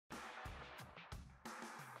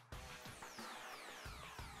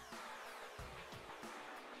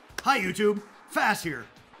Hi YouTube, Fass here.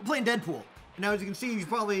 We're playing Deadpool. Now as you can see,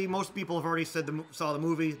 probably most people have already said saw the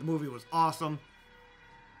movie. The movie was awesome.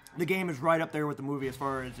 The game is right up there with the movie as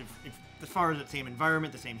far as the same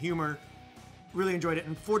environment, the same humor. Really enjoyed it.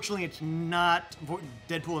 Unfortunately, it's not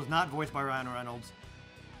Deadpool is not voiced by Ryan Reynolds.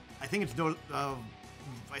 I think it's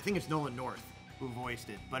Nolan North who voiced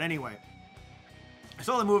it. But anyway, I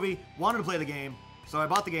saw the movie, wanted to play the game, so I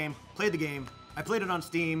bought the game, played the game. I played it on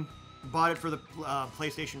Steam, bought it for the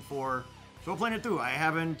PlayStation 4. So we're playing it through. I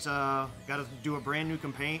haven't got to do a brand new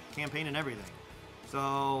campaign and everything.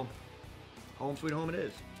 So home sweet home it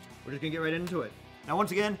is. We're just gonna get right into it. Now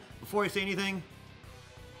once again, before I say anything,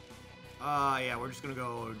 yeah, we're just gonna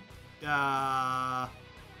go.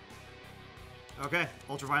 Okay,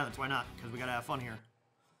 ultra violence. Why not? Because we gotta have fun here.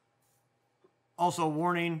 Also,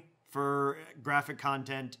 warning for graphic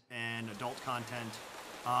content and adult content.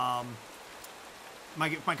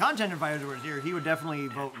 My content advisor was here. He would definitely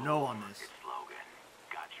vote no on this. Slogan.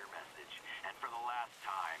 Got your message. And for the last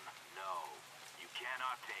time, no. You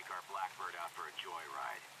cannot take our Blackbird out for a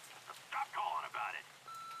joyride. Stop calling about it.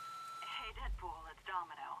 Hey, Deadpool, it's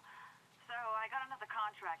Domino. So I got another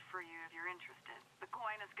contract for you if you're interested. The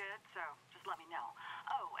coin is good, so just let me know.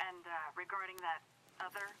 Oh, and regarding that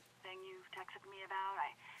other thing you texted me about,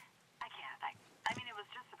 I can't. I mean, it was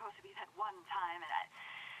just supposed to be that one time, and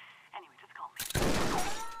anyway, just call me.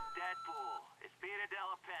 Deadpool, it's Peter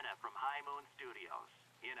Della Penna from High Moon Studios.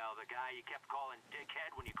 You know, the guy you kept calling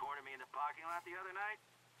Dickhead when you cornered me in the parking lot the other night?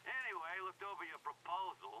 Anyway, looked over your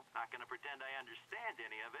proposal. Not gonna pretend I understand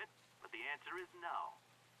any of it, but the answer is no.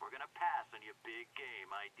 We're gonna pass on your big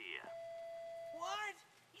game idea. What?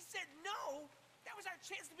 He said no? That was our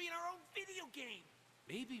chance to be in our own video game.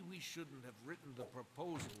 Maybe we shouldn't have written the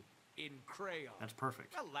proposal in crayon. That's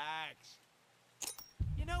perfect. Relax.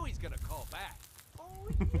 You know he's gonna call back. Oh,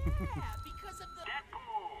 yeah, because of the...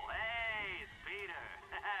 Deadpool! Hey, it's Peter.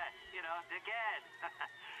 You know, Dickhead.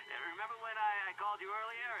 Remember when I called you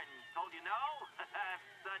earlier and told you no?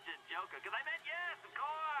 Such a joker. Because I meant yes, of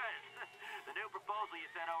course. The new proposal you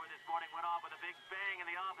sent over this morning went off with a big bang in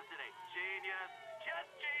the office today. Genius. Just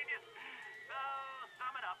genius. So,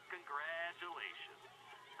 sum it up. Congratulations.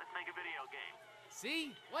 Let's make a video game.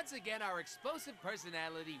 See? Once again, our explosive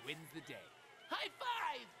personality wins the day. High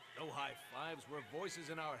five! No high fives, we're voices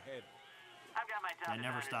in our head. I've got my top That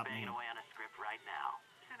never designers stopped banging me. away on a script right now.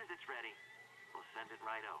 As soon as it's ready, we'll send it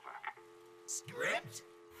right over. Script?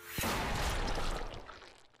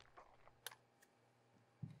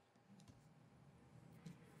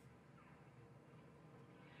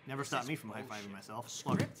 Never stopped me from high-fiving myself.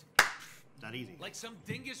 Script? Not easy. Like some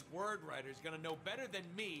dingus word writer's gonna know better than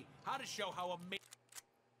me how to show how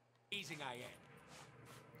amazing I am.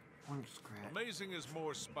 One scratch. Amazing is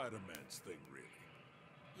more Spider-Man's thing, really.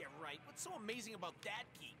 Yeah, right. What's so amazing about that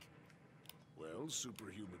geek? Well,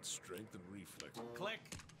 superhuman strength and reflex. Click.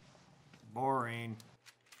 Boring.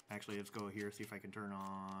 Actually, let's go here, see if I can turn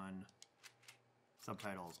on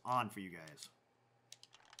subtitles on for you guys.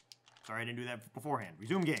 Sorry, I didn't do that beforehand.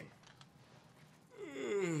 Resume game.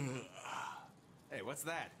 Hey, what's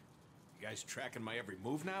that? You guys tracking my every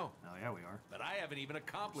move now? Oh, yeah, we are. But I haven't even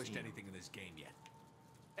accomplished anything in this game yet.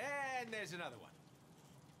 And there's another one.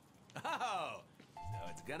 Oh, so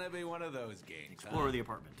it's gonna be one of those games. Explore the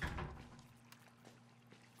apartment.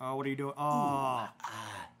 Oh, what are you doing? Oh.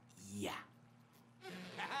 Yeah.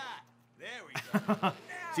 There we go.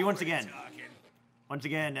 See, once again,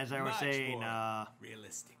 Talking. as I was Much saying, more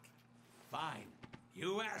realistic. Fine.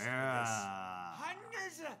 You asked for yeah. this.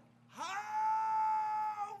 Hundreds of...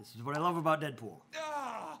 How? This is what I love about Deadpool.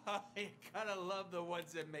 Oh, you gotta love the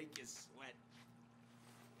ones that make you sweat.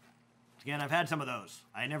 Again, I've had some of those.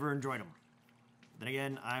 I never enjoyed them. Then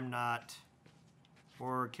again, I'm not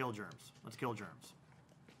for kill germs. Let's kill germs.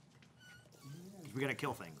 We gotta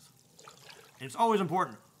kill things. And it's always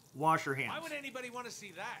important. Wash your hands. Why would anybody want to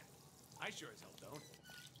see that? I sure as hell don't.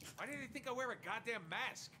 Why do they think I wear a goddamn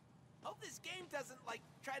mask? Hope this game doesn't, like,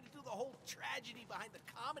 try to do the whole tragedy behind the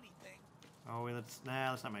comedy thing. Oh, wait, let's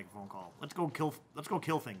not make a phone call. Let's go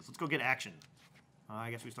kill things. Let's go get action.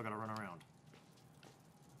 I guess we still gotta run around.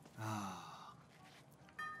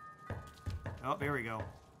 Oh, there we go.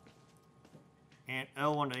 And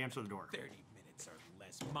L1 to answer the door. 30 minutes or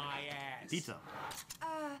less, my ass. Pizza.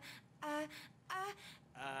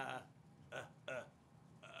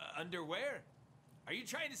 Underwear? Are you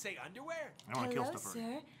trying to say underwear? I don't want to kill Hello, stuff.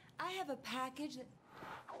 sir. I have a package that...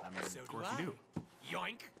 I mean, So of course do you do.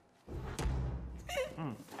 Yoink.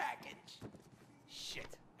 Package. Shit.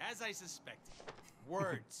 As I suspected.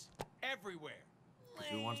 Words. Everywhere.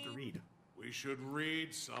 Who wants to read? We should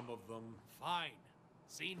read some of them. Fine.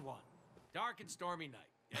 Scene 1. Dark and stormy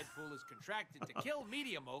night. Deadpool is contracted to kill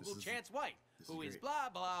media mogul Chance White, who is great. blah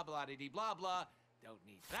blah blah dee blah blah. Don't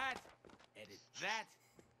need that. Edit that.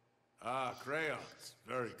 Ah, crayons.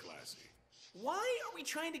 Very classy. Why are we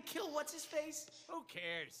trying to kill what's his face? Who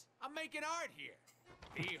cares? I'm making art here.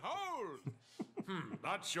 Behold!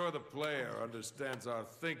 Not sure the player understands our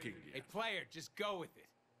thinking Hey, yet. player, just go with it.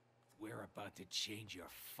 We're about to change your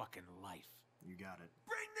fucking life. You got it.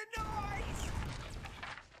 Bring the noise!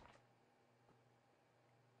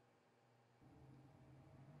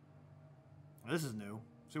 This is new.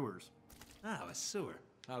 Sewers. Oh, a sewer.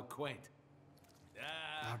 How quaint.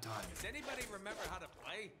 How time. Does anybody remember how to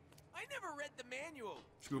play? I never read the manual.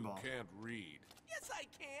 Screwball. Can't read. Yes, I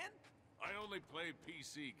can. I only play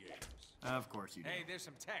PC games. Of course you do. Hey, there's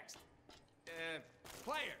some text.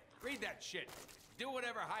 Player, read that shit. Do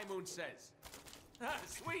whatever High Moon says. Ah,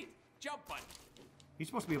 sweet. Jump button. He's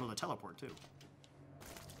supposed to be able to teleport too.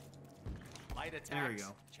 Light attacks. There we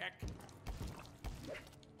go. Check.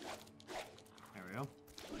 There we go.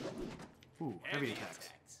 Ooh, heavy attacks.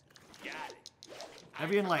 Got it.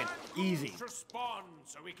 Heavy and light. I command Easy. crews to spawn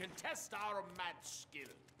so we can test our mad skills.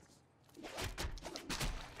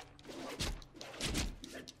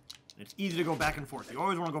 It's easy to go back and forth. You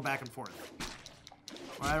always want to go back and forth.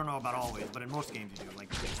 Well, I don't know about always, but in most games you do, like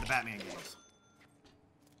the Batman games.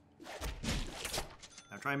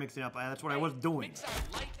 Now try mixing up. That's what I was doing. Mix our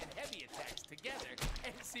light and heavy attacks together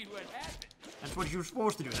and see what happens. That's what you're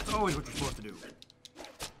supposed to do. That's always what you're supposed to do.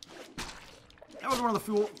 That was one of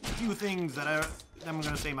the few things that I'm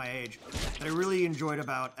going to say my age, that I really enjoyed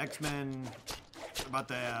about X-Men, about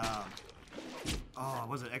the,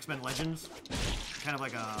 was it X-Men Legends? Kind of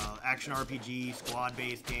like a action RPG,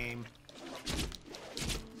 squad-based game.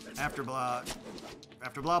 After blah,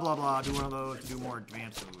 blah, blah, do one of those to do more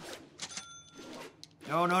advanced moves.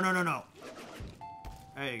 No.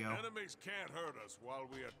 There you go. Enemies can't hurt us while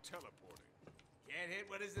we are teleporting. Can't hit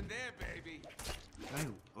what isn't there, baby.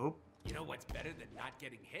 Oh, You know what's better than not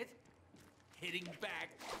getting hit? Hitting back.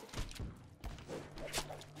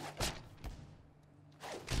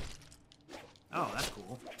 oh, that's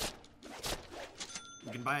cool.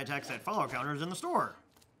 We can buy attacks at follow counters in the store.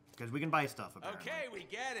 Because we can buy stuff, apparently. Okay, we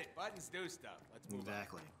get it. Buttons do stuff. Let's move on.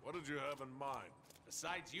 Exactly. What did you have in mind?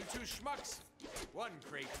 Besides you two schmucks. One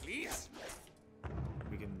crate, please.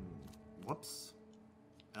 We can... Whoops.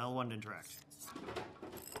 L1 to interact.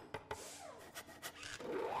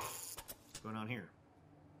 What's going on here?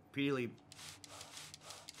 Repeatedly...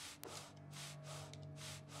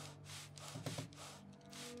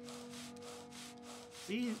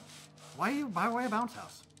 See? Why a bounce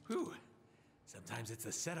house? Whew. Sometimes it's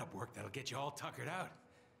the setup work that'll get you all tuckered out.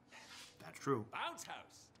 That's true. Bounce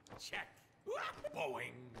house. Check.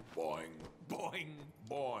 Boing. Boing, Boing.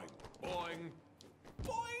 boing, Boing.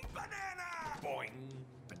 Boing. Banana. Boing.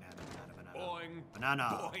 Banana. Boing. Banana.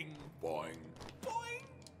 Boing. boing. Boing.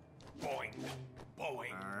 Boing.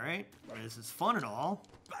 Boing. Alright. This is fun and all.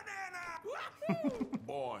 Banana.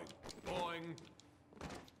 Boing. Boing.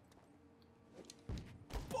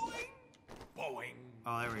 Boing. Boing.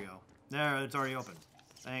 Oh, there we go. There, it's already open.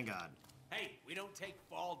 Thank God. Hey, we don't take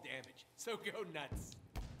fall damage, so go nuts.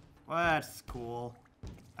 Well, that's cool.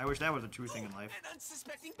 I wish that was a true thing in life. An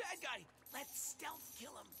unsuspecting bad guy. Let's stealth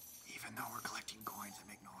kill him. Even though we're collecting coins that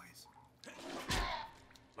make noise.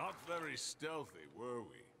 Not very stealthy, were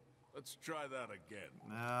we? Let's try that again.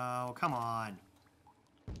 No, come on.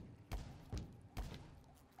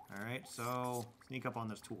 Alright, so sneak up on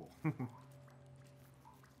this tool.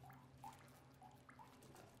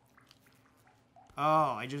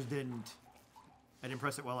 Oh, I didn't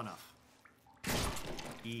press it well enough.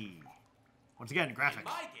 E. Once again, In graphics.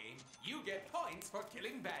 my game, you get points for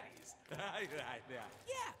killing baddies.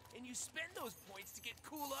 Yeah, and you spend those points to get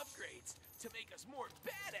cool upgrades to make us more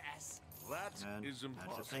badass. That And is that's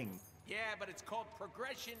impossible. the thing. Yeah, but it's called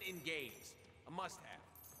progression in games. A must-have.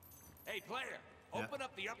 Hey, player, Yeah. open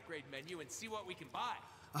up the upgrade menu and see what we can buy.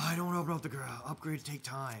 I don't open up the upgrades take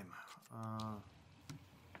time.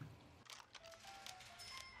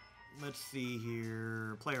 Let's see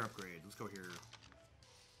here. Player upgrade. Let's go here.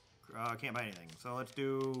 Can't buy anything. So let's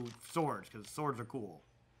do swords, because swords are cool.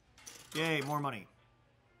 Yay, more money.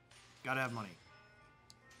 Gotta have money.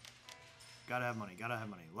 Gotta have money. Gotta have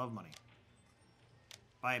money. Love money.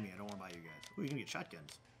 Buy me. I don't want to buy you guys. Ooh, you can get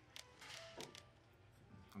shotguns.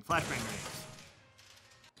 And flashbang grenades.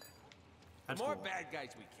 The That's more cool. bad guys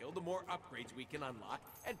we kill, the more upgrades we can unlock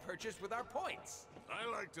and purchase with our points. I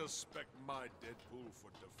like to spec my Deadpool for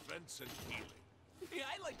defense and healing. Yeah,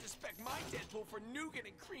 I like to spec my Deadpool for nougat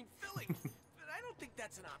and cream filling, but I don't think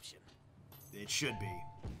that's an option. It should be.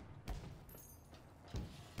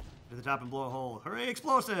 To the top and blow a hole. Hooray,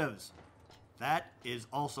 explosives! That is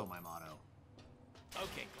also my motto.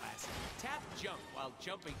 Okay, class. Tap jump while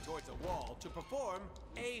jumping towards a wall to perform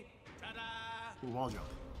a ta-da! Ooh, wall jump.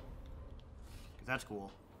 Because that's cool.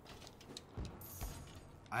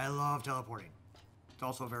 I love teleporting. It's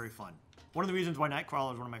also very fun. One of the reasons why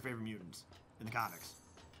Nightcrawler is one of my favorite mutants in the comics.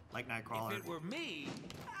 Like Nightcrawler. If it were me,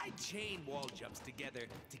 I'd chain wall jumps together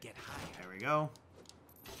to get higher. There we go.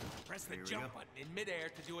 Press the Here we jump go. button in midair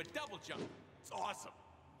to do a double jump. It's awesome.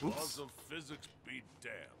 Oops. Laws of physics be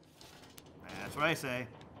damned. That's what I say.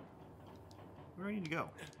 Where do I need to go?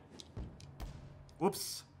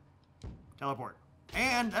 Whoops. Teleport.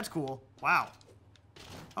 And that's cool. Wow.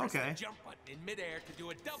 Press Okay. the jump button in midair to do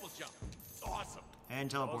a double jump. It's awesome. And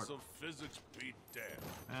teleport. Laws of physics be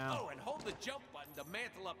damned. Ow. Oh, and hold the jump button to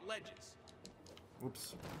mantle up ledges.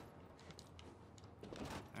 Whoops.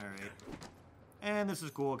 Alright. And this is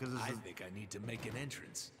cool because I think I need to make an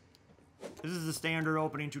entrance. this is the standard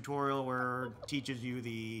opening tutorial where it teaches you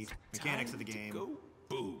the mechanics of the game. Go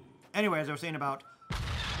boom. Anyway, as I was saying about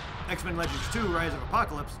X-Men Legends 2 Rise of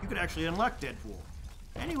Apocalypse, you could actually unlock Deadpool.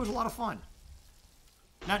 And he was a lot of fun.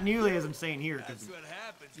 Not nearly as insane here because That's what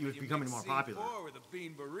happens. he was when you becoming mix more popular. C4 with a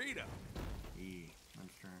bean burrito.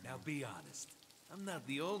 that's true. Now be honest. I'm not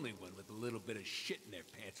the only one with a little bit of shit in their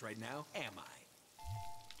pants right now, am I?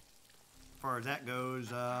 As far as that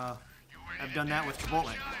goes, I've done that with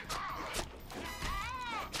Chipotle.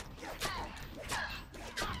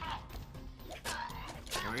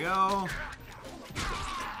 There we go.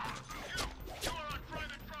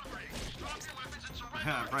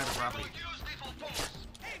 Private property.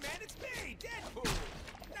 Hey man, it's me, Deadpool!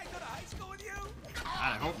 Did I go to high school with you?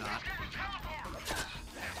 I hope not. I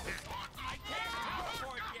can't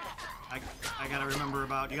teleport yet! I gotta remember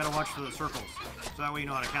about, you gotta watch for the circles, so that way you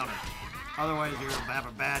know how to count it. Otherwise, you're gonna have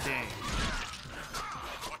a bad day.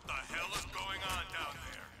 What the hell is going on down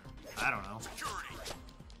there? I don't know. Security!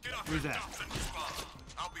 Get up Who's and that? dump and respond.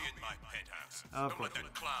 I'll be in my penthouse. Of Don't course let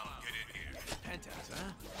that clown get in here. Penthouse,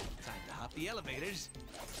 huh? Time to hop the elevators.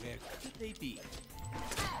 Where could they be?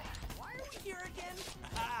 Why are we here again?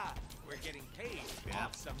 Ah, we're getting paid Yeah.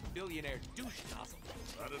 off some billionaire douche nozzle.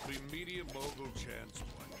 That'd be media mogul Chance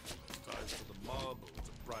White. Ties to the mob, owns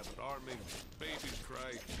a private army, babies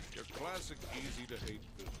cry. Your classic easy-to-hate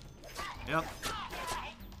villain. Yep.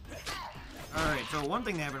 Alright, so one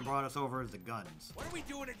thing they haven't brought us over is the guns. What are we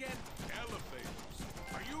doing again? Elevators.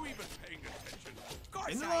 Are you even paying attention? Of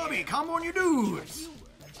course In the I am. lobby, combo on your dudes!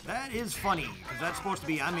 That is funny, because that's supposed to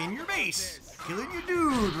be I'm in your base, killing your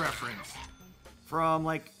dude reference. From,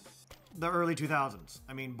 like, the early 2000s.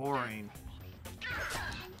 I mean, boring.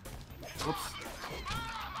 Whoops.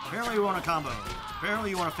 Apparently you want a combo. Apparently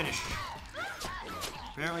you want to finish.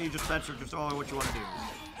 Apparently that's just all what you want to do.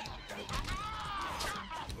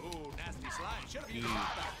 Ooh, nasty slide. Should have used Yeah.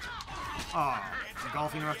 that. Oh,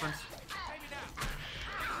 golfing reference.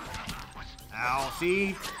 Ow,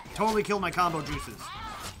 see? Totally killed my combo juices.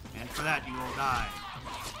 And for that, you will die.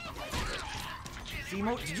 See,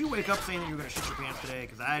 did you wake up saying that you were going to shit your pants today?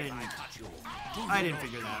 Because I didn't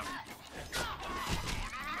figure that out.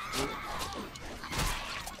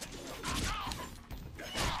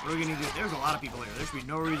 What are we going to do? There's a lot of people here. There should be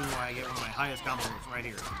no reason why I get one of my highest combos right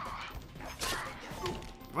here.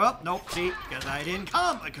 Well, nope, see? Because I didn't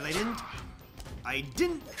come. Because I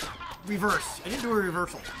didn't reverse. I didn't do a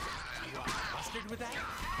reversal. You want mustard with that?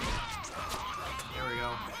 There we go.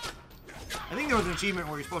 I think there was an achievement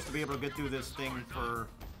where you're supposed to be able to get through this thing for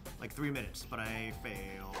like 3 minutes, but I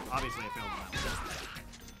failed. Obviously, I failed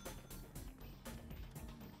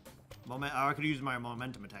on that. I could use my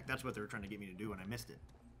momentum attack. That's what they were trying to get me to do, and I missed it.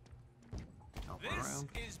 Teleport This around.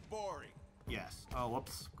 is boring. Yes. Oh,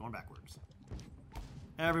 whoops. Going backwards.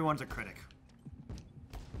 Everyone's a critic.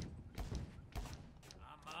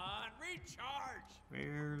 Come on, recharge.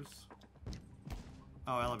 Where's...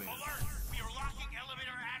 Oh, elevator. Alert! We are locking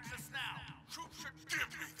elevator access now. Troops should give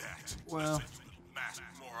me that. Well- Listen, masked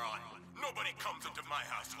moron. Nobody comes into my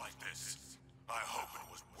house like this. I hope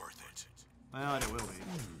it was worth it. Well, it will be.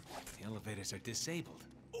 The elevators are disabled.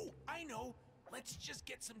 Oh, I know. Let's just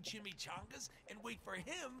get some chimichangas and wait for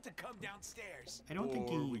him to come downstairs. I don't think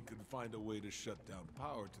Or he... we can find a way to shut down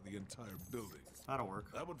power to the entire building. That'll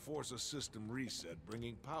work. That would force a system reset,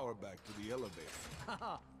 bringing power back to the elevator.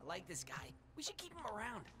 I like this guy. We should keep him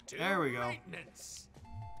around. There we go. Maintenance.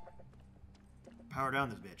 Power down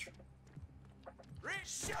this bitch.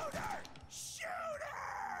 Shoot her! Shoot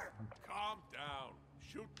her! Calm down.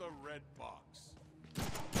 Shoot the red box.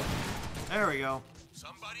 There we go.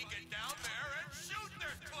 Somebody get down there and shoot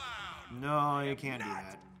their clown! No, you can't do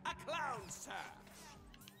that. A clown, sir.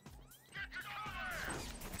 Get to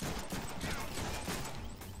cover!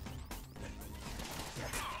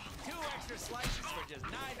 extra slices for just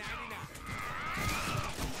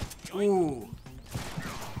 $9.99. Ooh.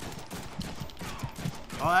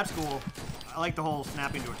 Oh, that's cool. I like the whole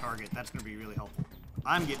snapping to a target. That's going to be really helpful.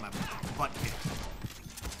 I'm getting my butt kicked.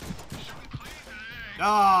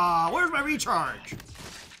 Ah, where's my recharge?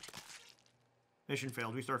 Mission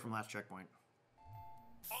failed. We start from last checkpoint.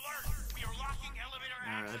 Alert! We are locking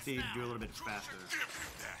elevator Alright, let's see you do a little bit faster.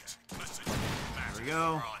 Listen, There we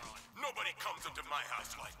go. nobody comes into my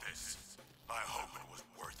house like this. I hope it was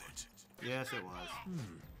worth it. Yes, it was.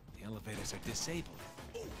 The elevators are disabled.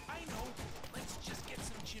 Oh, I know. Let's just get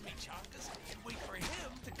some chimichangas and wait for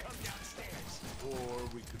him to come downstairs. Or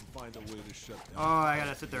we can find a way to shut down. Oh, I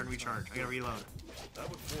gotta sit there and recharge. I gotta reload. That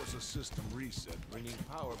would force a system reset, bringing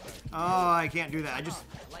power back. Oh, I can't do that. I just...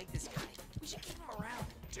 I like this guy. We should keep him around.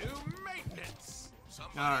 To maintenance.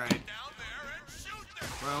 Somebody Alright. get down there and shoot them.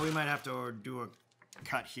 Well, we might have to do a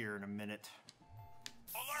cut here in a minute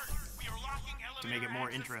Alert! We are locking elevator to make it more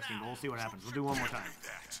access interesting, but now. we'll see what happens. We'll do one more time.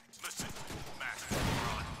 Listen, Master,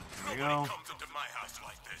 moron, There we nobody go. comes into my house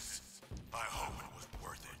like this. I hope it was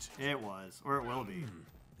worth it. It was. Or it will be.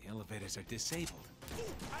 The elevators are disabled. Oh,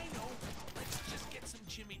 I know. Let's just get some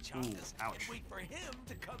chimichangas Ooh, ouch. and wait for him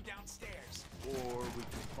to come downstairs. Or we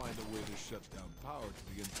can find a way to shut down power to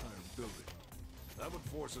the entire building. That would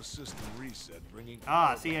force a system reset, bringing Ah,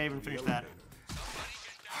 power see, back I even to the finished that. elevator.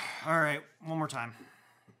 Alright, one more time.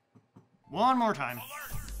 One more time.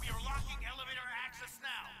 Alert! We are locking elevator access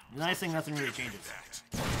now. The nice thing, nothing really changes.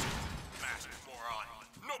 Master, moron,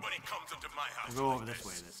 nobody comes into my house. We'll go over like this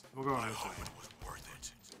way. We'll go over I this hope way. it was worth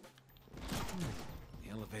it. The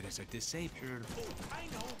elevators are disabled. Sure. Oh, I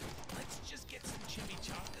know. Let's just get some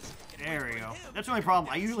chimichangas and There wait we for go. him That's the only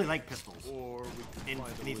problem. I usually like pistols. Or we can In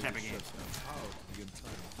find a these way type to of shut games. down power to the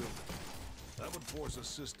entire building. That would force a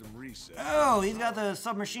system reset. Oh, he's got the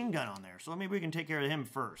submachine gun on there, so maybe we can take care of him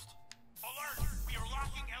first. Alert! We are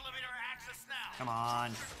locking elevator access now. Come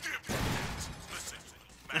on. Listen,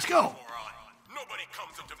 Let's go. moron, nobody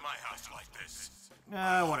comes into my house like this.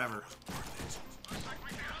 Whatever.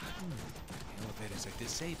 The elevators are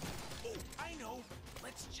disabled. Oh, I know.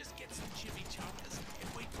 Let's just get some chimichangas and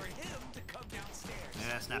wait for him to come downstairs.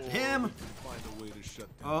 Yeah, snap Or to him. we can find a way to shut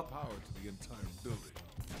down Oh. power to the entire building.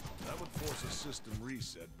 That would force a system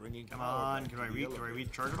reset, bringing Come power on. back Can to I the do I elevator.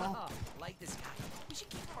 recharge it all? Oh, I like this guy. We should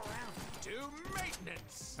keep him around. To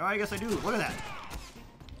maintenance. Oh, I guess I do. Look at that.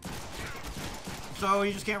 So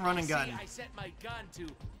you just can't run and gun. See, I set my gun to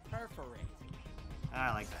perforate.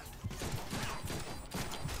 I like that.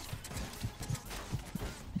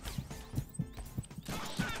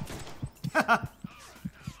 I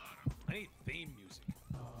need theme music.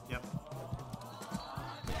 Yep.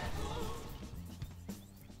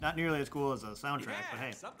 Not nearly as cool as a soundtrack, but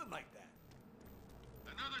hey. Something like that.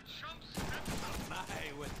 Another chump steps up. My,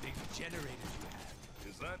 what big generators you have.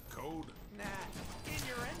 Is that code? Nah,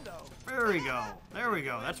 innuendo. There we go. There we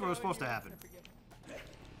go. That's what was supposed to happen.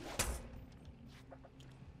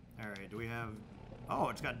 Alright, do we have... Oh,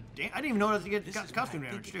 it's got... I didn't even notice you This get is costume what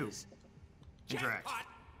I damage, think it too. is. Interact. Jackpot.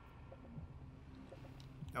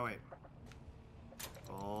 Oh, wait.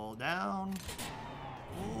 Fall down.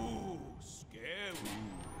 Ooh, scary.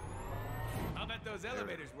 I'll bet those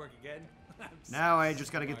elevators work again. Now I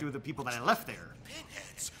just gotta get through the people that I left there.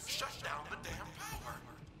 Pinheads, shut down the damn power.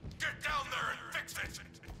 Get down there and fix it.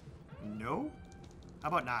 No? How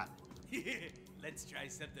about not? Let's try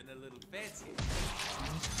something a little fancy.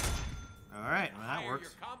 Alright, well, that Higher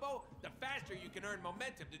works. your combo, the faster you can earn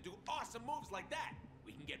momentum to do awesome moves like that.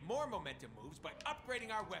 We can get more momentum moves by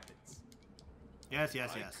upgrading our weapons. Yes,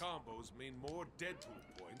 yes, High yes. combos mean more Deadpool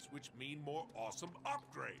points, which mean more awesome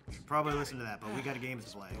upgrades. Probably listen to that, but we got a game to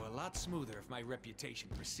play. Go a lot smoother if my reputation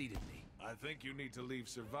preceded me. I think you need to leave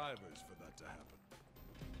survivors for that to happen.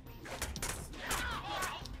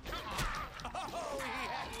 Oh, he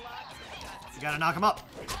had lots of guts. You gotta knock him up.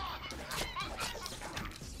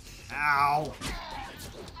 Ow.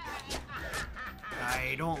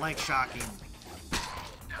 I don't like shocking.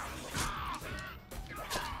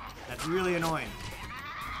 That's really annoying.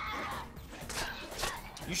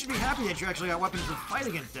 You should be happy that you actually got weapons to fight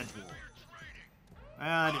against Deadpool.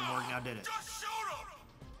 That didn't work now, did it? Just shoot 'em.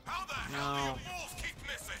 How the hell do your wolves keep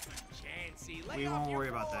missing? Chansey, lay We off won't your worry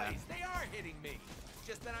about that. boys. They are hitting me.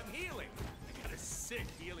 Just that I'm healing. I got a sick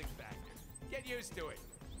healing factor. Get used to it.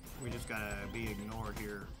 We just gotta be ignored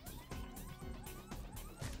here.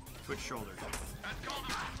 Switch shoulders. It's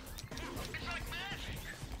like magic.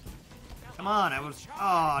 Come on, I was...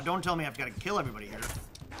 Oh, don't tell me I've gotta kill everybody here.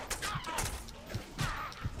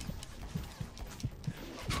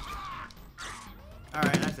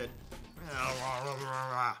 Alright, that's it.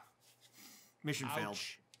 Mission failed.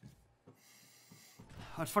 Ouch.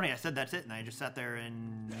 it's funny, I said that's it, and I just sat there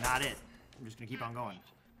and not it. I'm just gonna keep on going.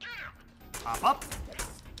 Pop up.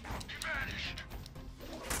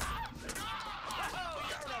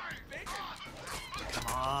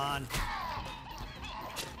 Come on.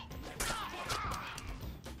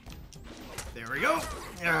 There we go.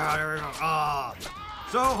 Yeah, there we go. Ah.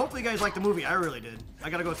 So, hopefully you guys liked the movie. I really did. I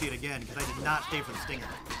gotta go see it again, because I did not stay for the stinger.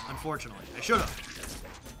 Unfortunately. I should have.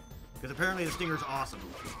 Because apparently the stinger's awesome.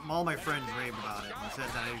 All my friends raved about it and said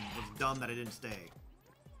that I was dumb that I didn't stay.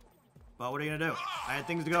 But what are you gonna do? I had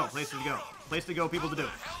things to go, places to go. Place to go, people to do.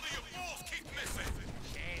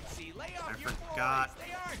 I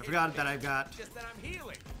forgot that I've got... Just that I'm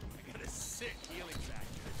healing. I got a sick healing factor.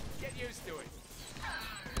 Get used to it.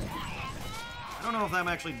 I don't know if I'm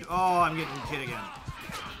actually... Oh, I'm getting hit again.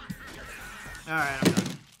 Alright, I'm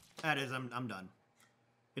done. That is, I'm done.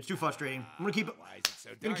 It's too frustrating. I'm gonna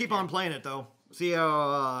keep on playing it though. See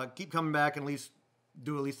how keep coming back and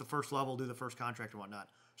do at least the first level, do the first contract and whatnot.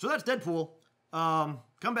 So that's Deadpool.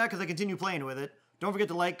 Come back as I continue playing with it. Don't forget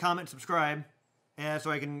to like, comment, subscribe, so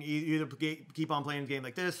I can either keep on playing a game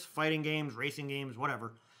like this, fighting games, racing games,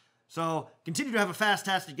 whatever. So continue to have a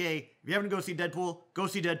fantastic day. If you haven't go see Deadpool, go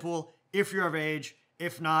see Deadpool. If you're of age.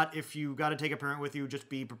 If not, if you got to take a parent with you, just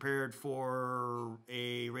be prepared for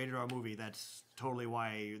a rated R movie. That's totally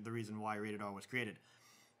the reason why rated R was created.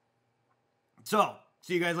 So,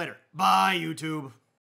 see you guys later. Bye, YouTube.